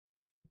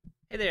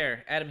Hey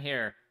there, Adam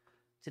here.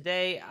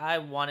 Today I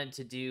wanted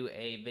to do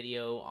a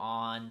video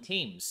on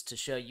Teams to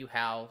show you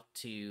how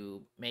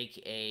to make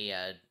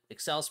a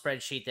Excel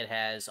spreadsheet that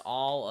has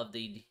all of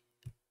the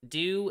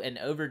due and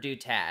overdue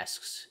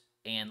tasks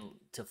and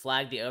to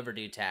flag the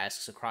overdue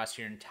tasks across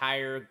your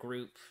entire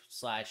group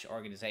slash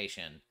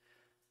organization.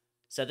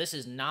 So this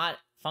is not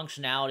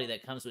functionality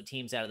that comes with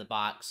Teams out of the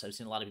box. I've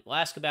seen a lot of people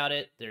ask about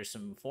it. There's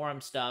some forum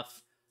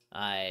stuff.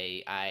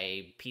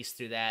 I pieced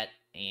through that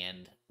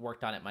and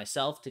worked on it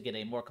myself to get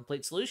a more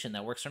complete solution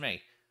that works for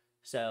me.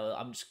 So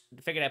I'm just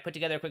figured I'd put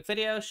together a quick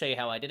video, show you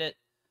how I did it,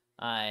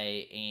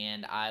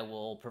 and I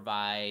will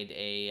provide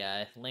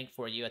a link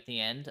for you at the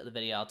end of the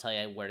video. I'll tell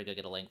you where to go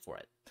get a link for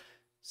it.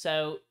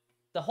 So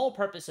the whole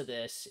purpose of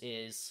this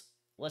is,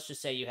 let's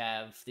just say you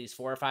have these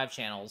 4 or 5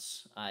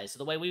 channels. So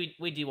the way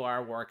we do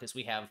our work is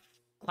we have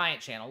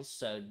client channels,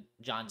 so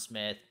John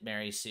Smith,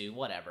 Mary Sue,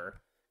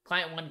 whatever.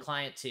 Client 1,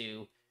 Client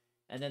 2,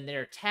 and then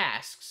their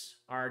tasks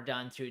are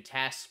done through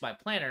Tasks by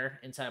Planner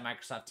inside of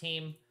Microsoft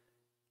Team.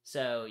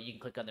 So you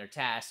can click on their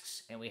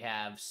tasks, and we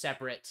have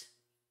separate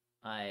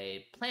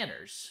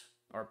planners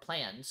or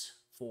plans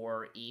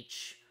for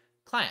each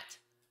client.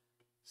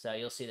 So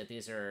you'll see that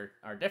these are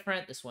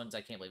different. This one's,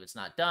 I can't believe it's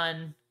not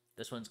done.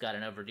 This one's got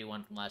an overdue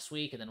one from last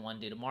week, and then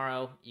one due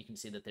tomorrow. You can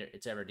see that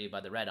it's overdue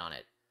by the red on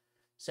it.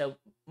 So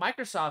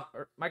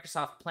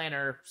Microsoft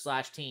Planner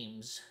 /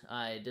 Teams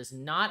does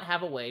not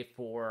have a way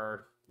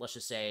for, let's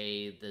just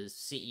say, the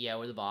CEO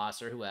or the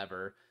boss or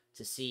whoever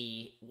to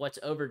see what's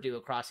overdue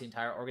across the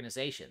entire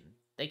organization.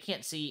 They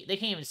can't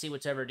even see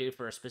what's overdue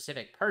for a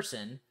specific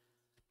person.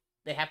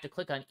 They have to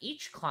click on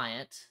each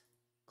client,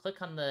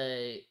 click on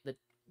the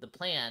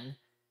plan,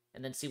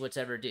 and then see what's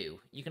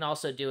overdue. You can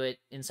also do it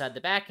inside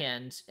the back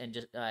end and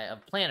just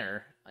of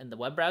Planner in the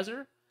web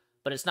browser,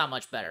 but it's not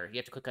much better. You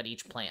have to click on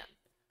each plan.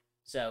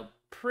 So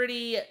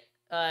pretty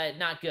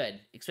not good,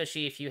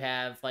 especially if you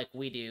have, like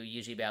we do,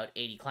 usually about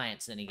 80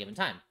 clients at any given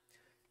time.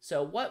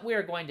 So what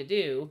we're going to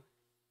do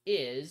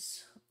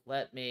is,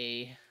 let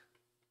me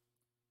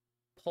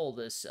pull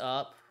this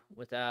up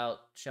without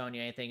showing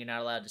you anything you're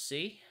not allowed to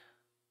see.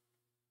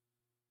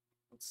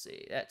 Let's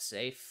see, that's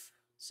safe.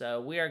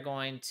 So we are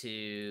going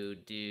to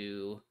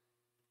do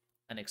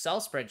an Excel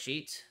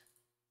spreadsheet,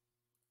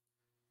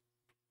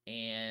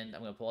 and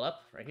I'm going to pull it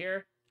up right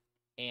here.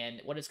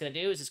 And what it's going to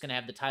do is it's going to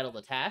have the title of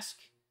the task,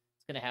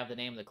 it's going to have the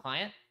name of the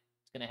client,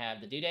 it's going to have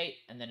the due date,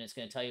 and then it's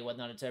going to tell you whether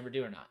or not it's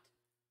overdue or not.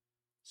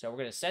 So we're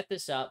going to set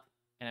this up,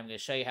 and I'm going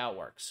to show you how it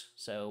works.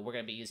 So we're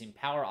going to be using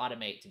Power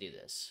Automate to do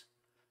this.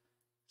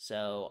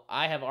 So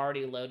I have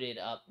already loaded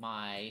up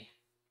my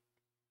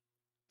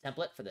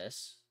template for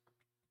this.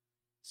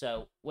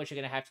 So what you're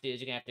going to have to do is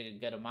you're going to have to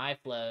go to My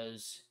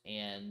Flows,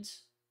 and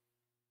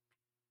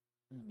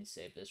let me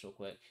save this real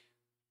quick.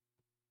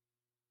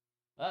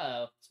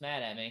 Uh-oh, it's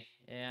mad at me.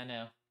 Yeah, I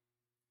know.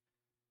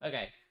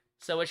 Okay,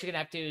 so what you're going to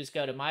have to do is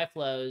go to My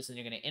Flows, and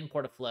you're going to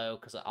import a flow,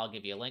 because I'll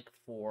give you a link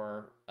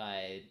for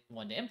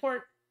one to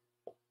import.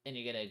 And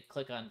you're going to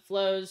click on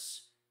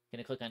Flows, you're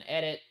going to click on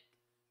Edit,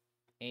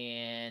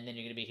 and then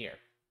you're going to be here.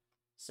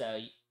 So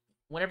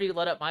whenever you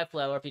load up My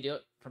Flow, or if you do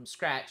it from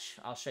scratch,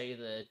 I'll show you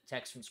the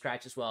text from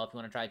scratch as well if you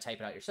want to try to type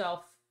it out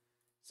yourself.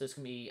 So it's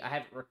going to be, I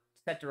have it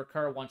set to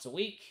recur once a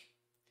week,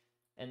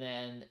 and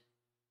then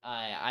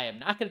I am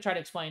not going to try to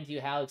explain to you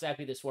how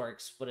exactly this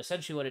works, but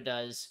essentially what it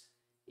does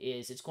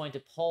is it's going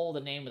to pull the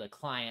name of the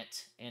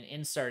client and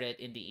insert it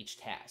into each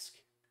task.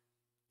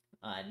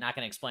 Not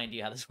going to explain to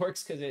you how this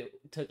works because it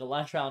took a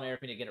lot of trial and error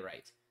for me to get it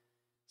right.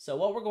 So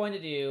what we're going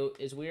to do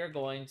is we are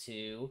going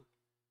to,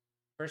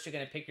 first you're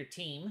going to pick your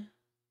team.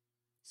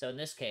 So in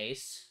this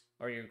case,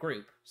 or your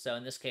group. So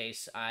in this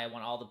case, I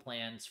want all the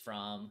plans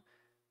from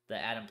the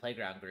Adam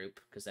Playground group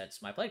because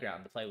that's my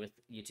playground to play with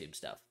YouTube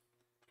stuff.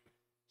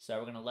 So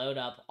we're going to load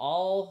up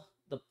all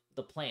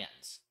the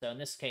plans. So in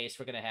this case,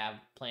 we're going to have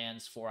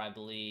plans for, I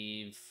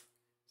believe,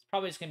 it's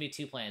probably just going to be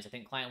 2 plans. I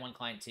think Client 1,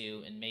 Client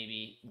 2, and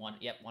maybe one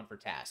for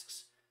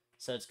tasks.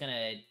 So it's going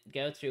to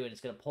go through and it's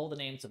going to pull the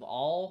names of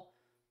all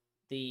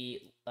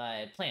the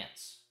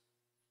plans.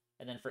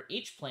 And then for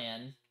each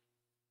plan,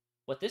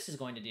 what this is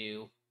going to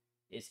do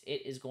is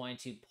it is going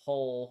to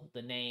pull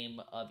the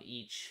name of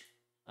each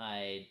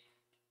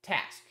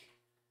task.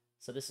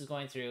 So this is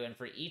going through, and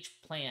for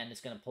each plan,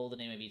 it's going to pull the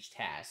name of each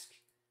task.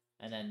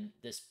 And then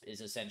this is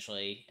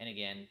essentially, and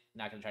again,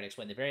 not going to try to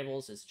explain the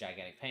variables, it's a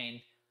gigantic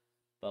pain.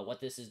 But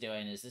what this is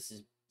doing is this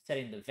is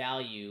setting the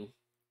value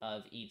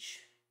of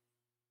each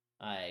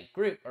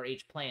group or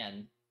each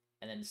plan,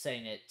 and then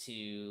setting it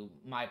to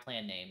my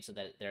plan name so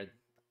that they're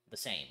the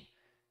same.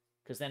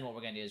 Because then what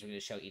we're going to do is we're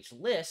going to show each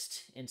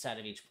list inside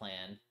of each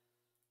plan.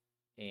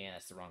 And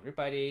that's the wrong group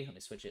ID. Let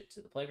me switch it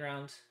to the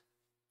playground.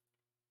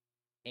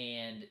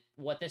 And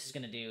what this is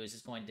going to do is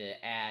it's going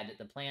to add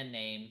the plan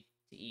name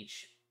to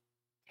each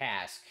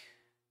task.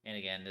 And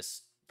again,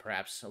 this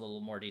perhaps a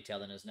little more detail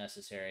than is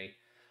necessary.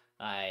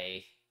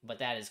 But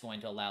that is going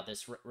to allow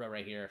this row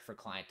right here for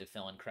client to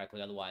fill in correctly.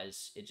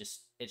 Otherwise,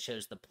 it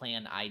shows the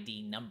plan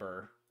ID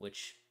number,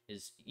 which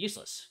is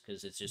useless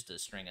because it's just a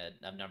string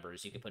of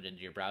numbers. You can put it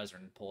into your browser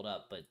and pull it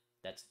up, but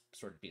that's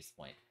sort of beats the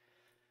point.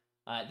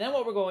 Then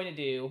what we're going to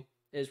do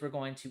is we're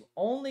going to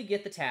only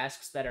get the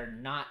tasks that are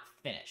not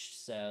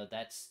finished. So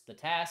that's the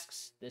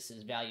tasks. This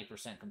is value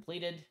percent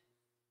completed.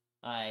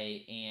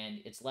 And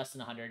it's less than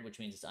 100, which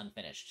means it's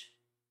unfinished.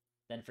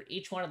 Then for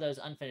each one of those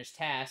unfinished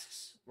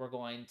tasks, we're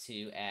going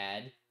to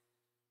add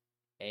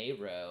a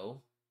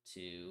row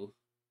to...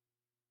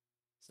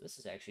 So this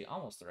is actually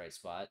almost the right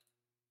spot.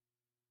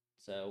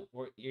 So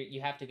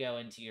you have to go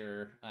into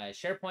your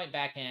SharePoint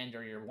backend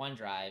or your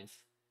OneDrive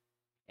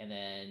and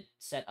then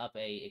set up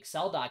a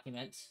Excel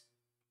document.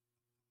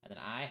 And then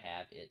I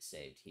have it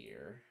saved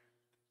here.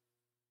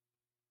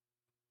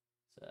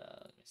 So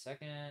give me a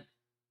second.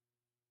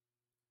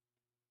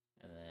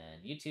 And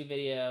then YouTube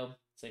video.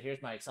 So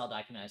here's my Excel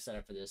document I set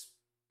up for this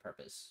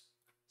purpose.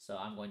 So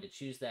I'm going to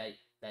choose that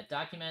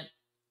document,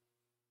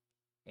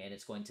 and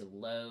it's going to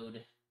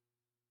load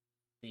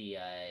the...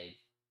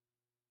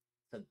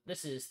 so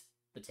this is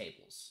the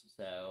tables.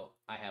 So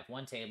I have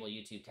one table,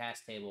 YouTube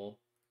task table,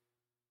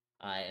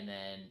 and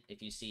then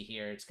if you see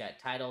here, it's got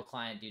title,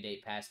 client, due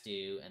date, past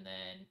due, and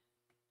then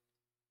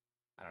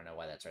I don't know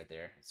why that's right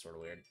there. It's sort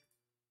of weird.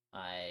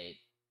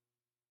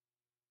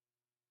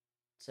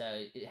 So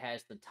it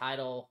has the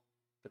title,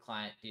 the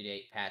client, due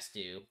date, past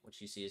due, which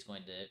you see is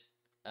going to...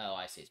 Oh,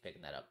 I see. It's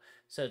picking that up.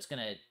 So it's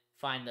going to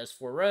find those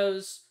 4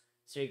 rows.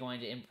 So you're going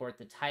to import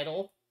the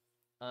title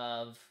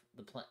of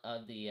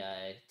the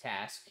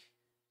task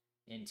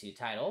into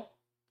title.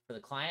 For the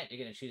client,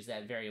 you're going to choose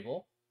that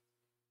variable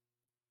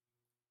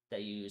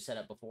that you set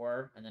up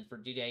before. And then for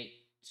due date,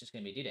 it's just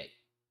going to be due date.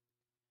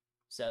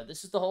 So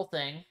this is the whole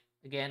thing.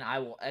 Again, I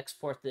will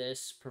export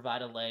this,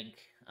 provide a link.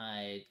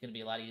 It's going to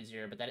be a lot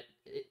easier, but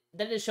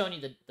that is showing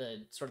you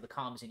the sort of the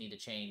columns you need to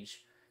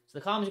change. So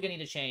the columns you're going to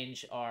need to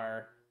change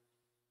are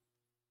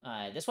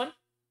this one,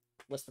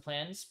 list the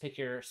plans, pick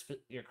your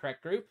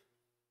correct group.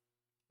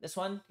 This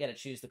one, you got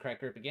to choose the correct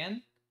group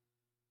again.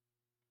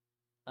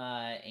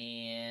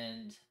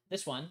 And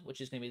this one, which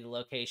is going to be the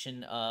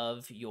location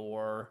of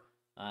your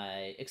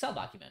Excel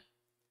document.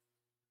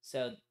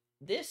 So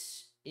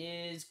this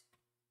is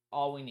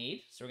all we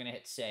need. So we're going to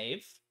hit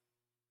save.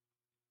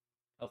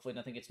 Hopefully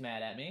nothing gets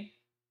mad at me.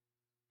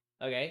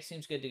 Okay,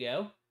 seems good to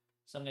go.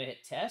 So I'm going to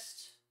hit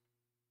test.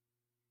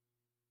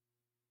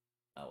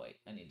 Oh, wait,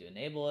 I need to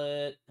enable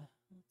it.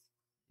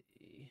 Let's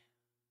see.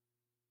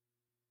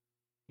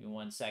 Give me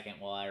 1 second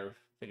while I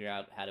figure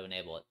out how to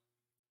enable it.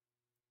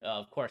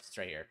 Oh, of course, it's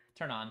right here.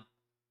 Turn on.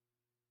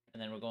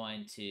 And then we're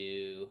going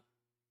to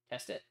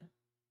test it.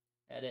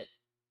 Edit.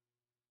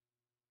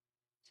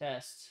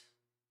 Test.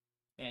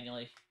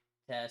 Manually.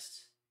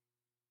 Test.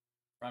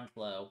 Run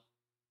flow.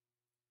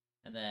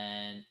 And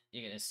then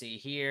you're going to see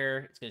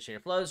here, it's going to show your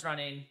flows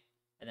running,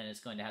 and then it's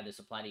going to have this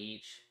apply to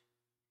each.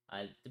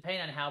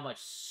 Depending on how much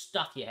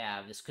stuff you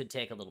have, this could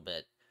take a little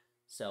bit.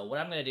 So what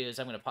I'm going to do is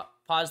I'm going to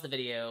pause the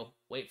video,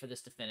 wait for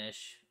this to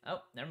finish.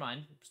 Oh, never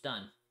mind. It's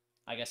done.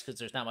 I guess because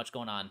there's not much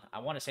going on. I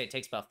want to say it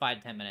takes about 5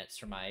 to 10 minutes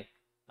for my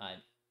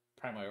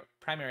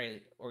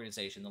primary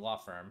organization, the law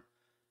firm.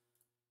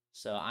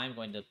 So I'm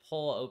going to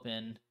pull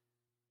open,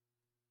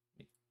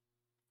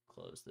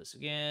 close this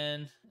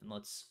again, and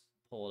let's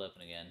pull it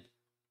open again.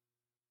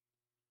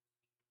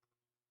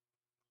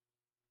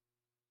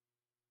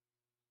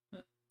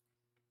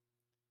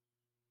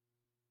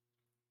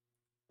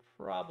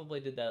 Probably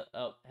did that.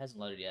 Oh, it hasn't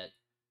loaded yet.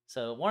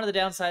 So one of the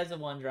downsides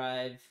of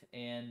OneDrive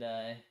and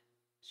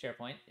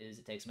SharePoint is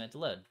it takes a minute to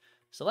load.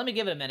 So let me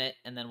give it a minute,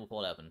 and then we'll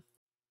pull it open.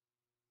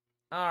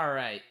 All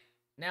right,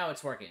 now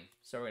it's working.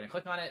 So we're going to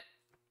click on it,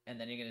 and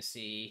then you're going to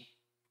see,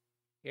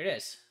 here it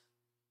is.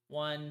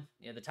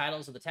 The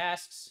titles of the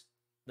tasks,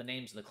 the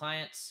names of the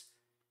clients,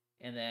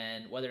 and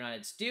then whether or not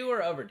it's due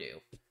or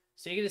overdue.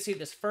 So you're going to see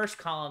this first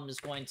column is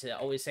going to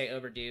always say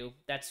overdue.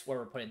 That's where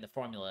we're putting the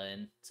formula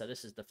in. So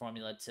this is the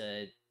formula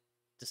to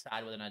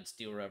decide whether or not it's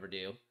due or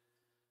overdue.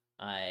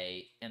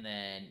 And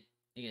then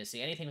you're going to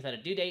see anything without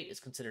a due date is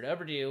considered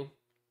overdue,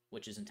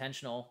 which is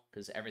intentional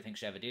because everything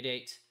should have a due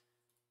date.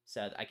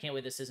 So I can't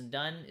wait this isn't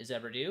done is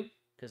overdue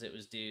because it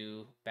was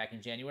due back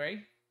in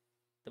January.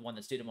 The one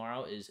that's due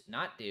tomorrow is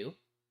not due.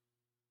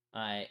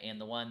 And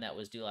the one that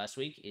was due last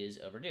week is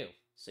overdue.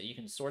 So you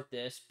can sort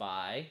this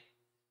by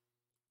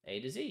A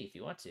to Z if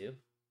you want to.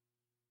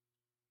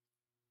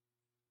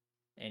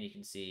 And you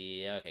can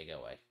see, okay, go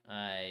away.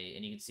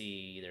 And you can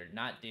see either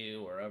not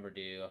due or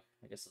overdue.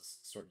 I guess let's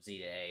sort Z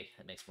to A.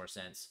 That makes more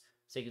sense.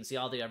 So you can see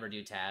all the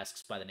overdue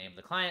tasks by the name of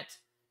the client,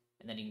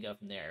 and then you can go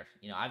from there.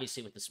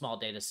 Obviously with the small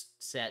data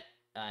set,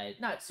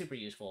 not super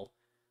useful,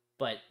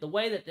 but the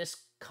way that this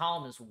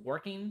column is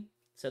working,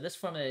 so this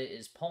formula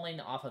is pulling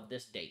off of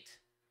this date.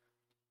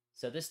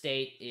 So this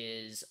date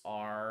is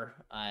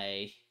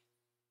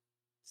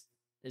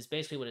is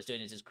basically what it's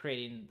doing is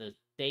creating the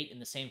date in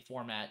the same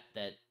format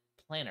that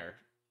Planner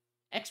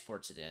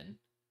exports it in.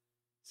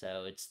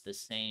 So it's the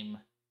same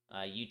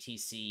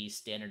UTC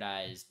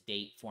standardized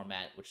date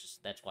format,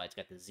 that's why it's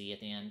got the Z at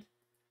the end.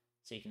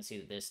 So you can see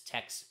that this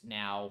text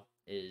now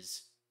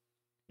is,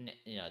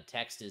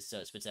 text is, so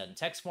it spits out in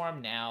text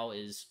form. Now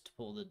is to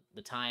pull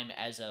the time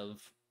as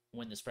of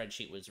when the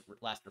spreadsheet was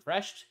last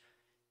refreshed.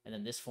 And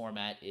then this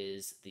format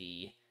is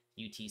the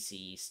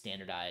UTC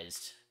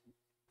standardized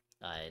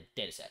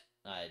data set,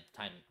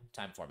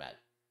 time format.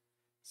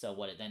 So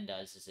what it then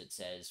does is it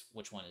says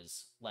which one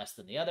is less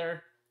than the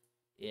other.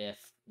 If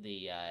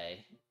the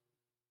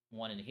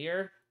one in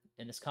here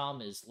in this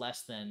column is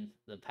less than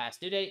the past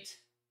due date,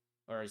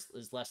 or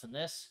is less than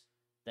this,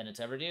 then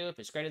it's overdue. If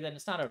it's greater than,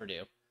 it's not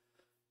overdue.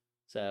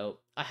 So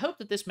I hope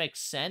that this makes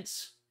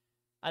sense.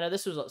 I know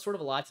this was sort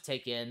of a lot to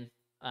take in.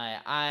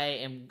 I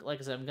am, like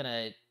I said, I'm going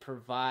to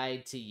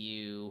provide to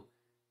you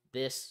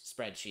this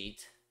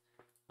spreadsheet.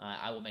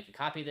 I will make a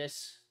copy of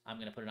this. I'm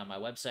going to put it on my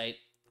website.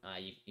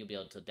 You'll be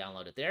able to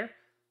download it there.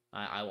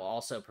 I will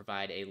also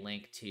provide a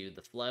link to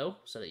the flow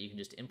so that you can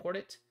just import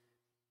it.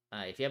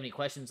 If you have any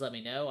questions, let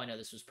me know. I know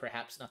this was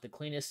perhaps not the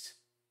cleanest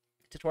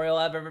tutorial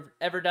I've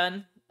ever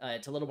done.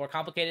 It's a little more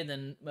complicated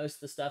than most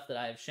of the stuff that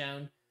I've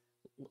shown.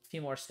 A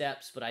few more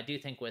steps, but I do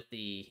think with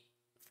the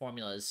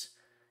formulas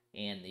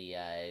and the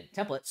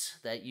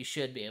templates that you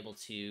should be able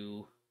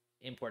to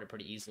import it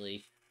pretty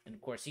easily. And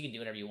of course, you can do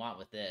whatever you want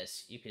with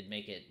this. You could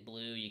make it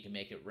blue, you can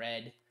make it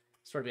red,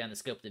 sort of beyond the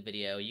scope of the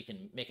video. You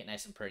can make it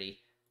nice and pretty.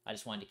 I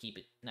just wanted to keep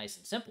it nice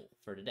and simple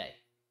for today.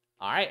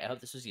 All right, I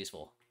hope this was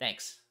useful.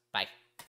 Thanks. Bye.